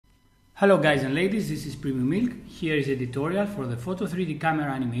Hello guys and ladies, this is Premiumilk. Here is a tutorial for the Photo 3D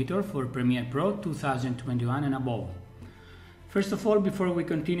Camera Animator for Premiere Pro 2021 and above. First of all, before we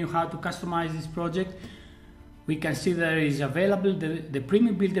continue how to customize this project, we can see there is available the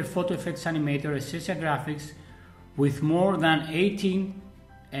Premium Builder Photo Effects Animator Essential Graphics with more than 18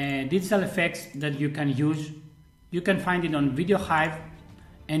 digital effects that you can use. You can find it on Video Hive,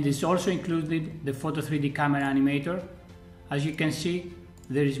 and it's also included the Photo 3D Camera Animator. As you can see,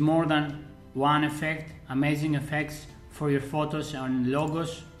 there is more than one effect, amazing effects for your photos and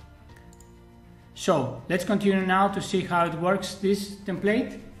logos. So let's continue now to see how it works, this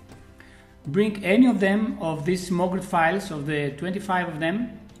template. Bring any of them of these Mogrts files, of the 25 of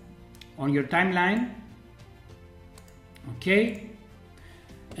them, on your timeline. Okay,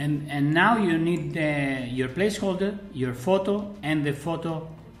 and now you need your placeholder, your photo, and the photo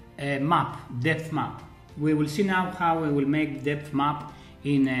map, depth map. We will see now how we will make depth map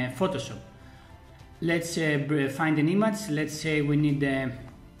in Photoshop. Let's find an image. Let's say we need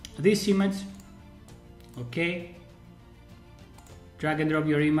this image. Okay, drag and drop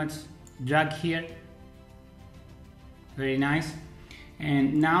your image, drag here, very nice.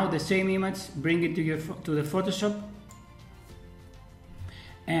 And now the same image, bring it to the Photoshop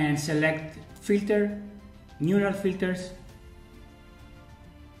and select filter, neural filters,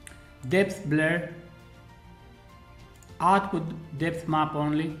 depth blur, output depth map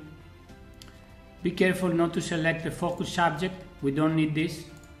only. Be careful not to select the focus subject, we don't need this,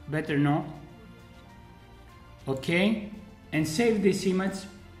 better no. Okay, and save this image,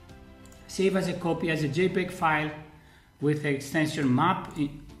 save as a copy as a JPEG file with the extension map,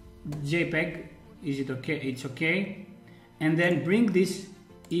 JPEG, is it okay? It's okay. And then bring this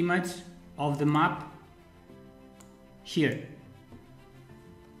image of the map here.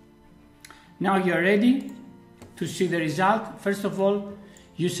 Now you are ready to see the result. First of all,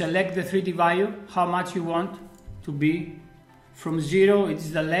 you select the 3D value, how much you want to be. From 0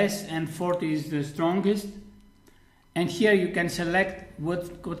 it's the less and 40 is the strongest. And here you can select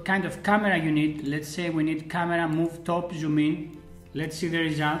what kind of camera you need. Let's say we need camera move top, zoom in. Let's see the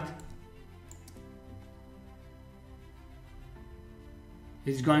result.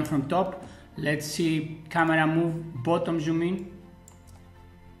 It's going from top. Let's see camera move bottom, zoom in.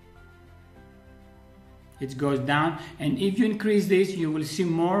 It goes down, and if you increase this you will see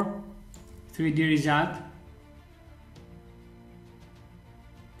more 3D result.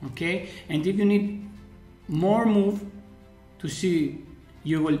 Okay, and if you need more move to see,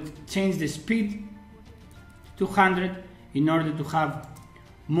 you will change the speed to 200 in order to have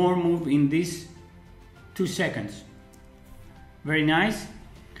more move in these 2 seconds. Very nice.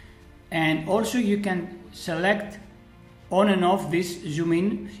 And also you can select on and off this zoom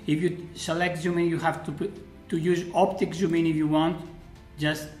in. If you select zoom in, you have to use optic zoom in if you want,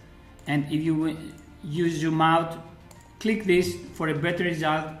 and if you use zoom out, click this for a better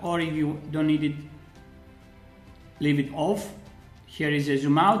result, or if you don't need it, leave it off. Here is a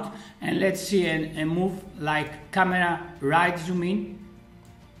zoom out, and let's see a move like camera right zoom in.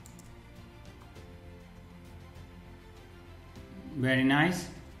 Very nice.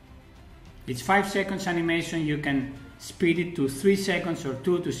 It's 5 seconds animation. You can speed it to 3 seconds or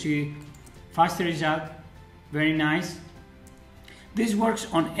 2 to see faster result. Very nice. This works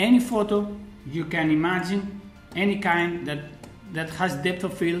on any photo you can imagine, any kind that has depth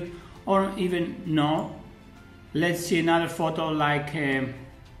of field or even no. Let's see another photo like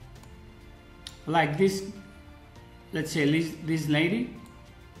this. Let's say this lady.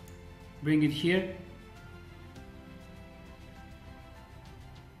 Bring it here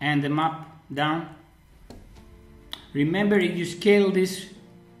and the map down. Remember, if you scale this,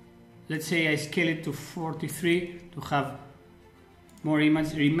 let's say I scale it to 43 to have more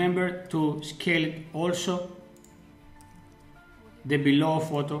images, remember to scale it also the below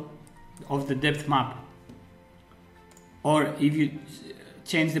photo of the depth map, or if you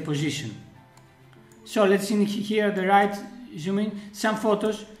change the position. So let's see here the right zoom in. Some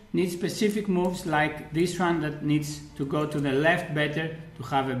photos need specific moves, like this one that needs to go to the left better to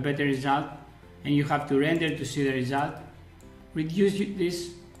have a better result, and you have to render to see the result. Reduce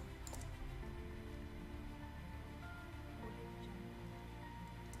this.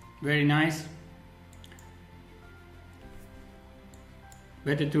 Very nice.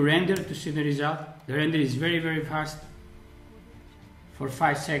 Better to render to see the result. The render is very fast for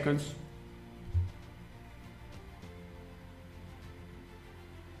 5 seconds.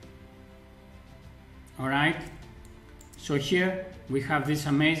 Alright, so here we have this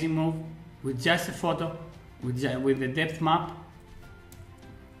amazing move with just a photo, with the depth map,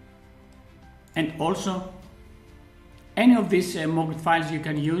 and also any of these Mogrts files you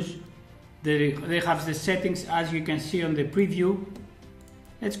can use They have the settings as you can see on the preview.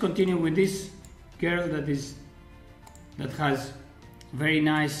 Let's continue with this girl that has very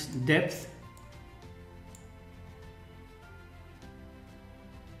nice depth.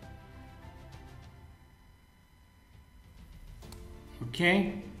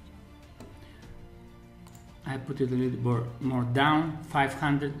 Okay, I put it a little more down,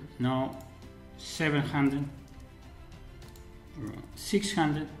 500, no, 700,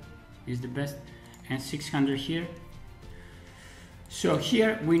 600 is the best, and 600 here. So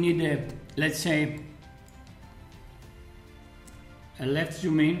here we need a, let's say, a left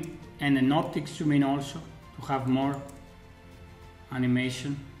zoom in and an optic zoom in also to have more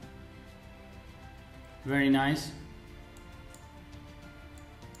animation. Very nice.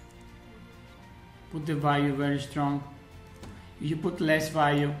 Put the value very strong. If you put less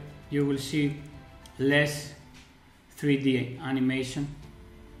value, you will see less 3D animation.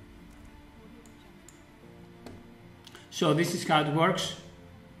 So this is how it works.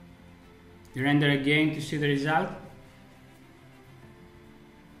 You render again to see the result.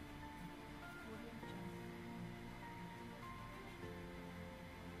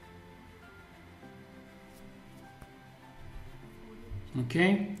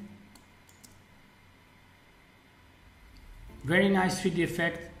 Okay. Very nice 3D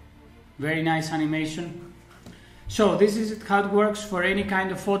effect, very nice animation. So this is how it works for any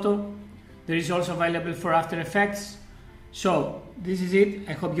kind of photo. There is also available for After Effects. So this is it.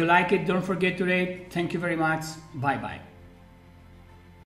 I hope you like it. Don't forget to rate. Thank you very much. Bye bye.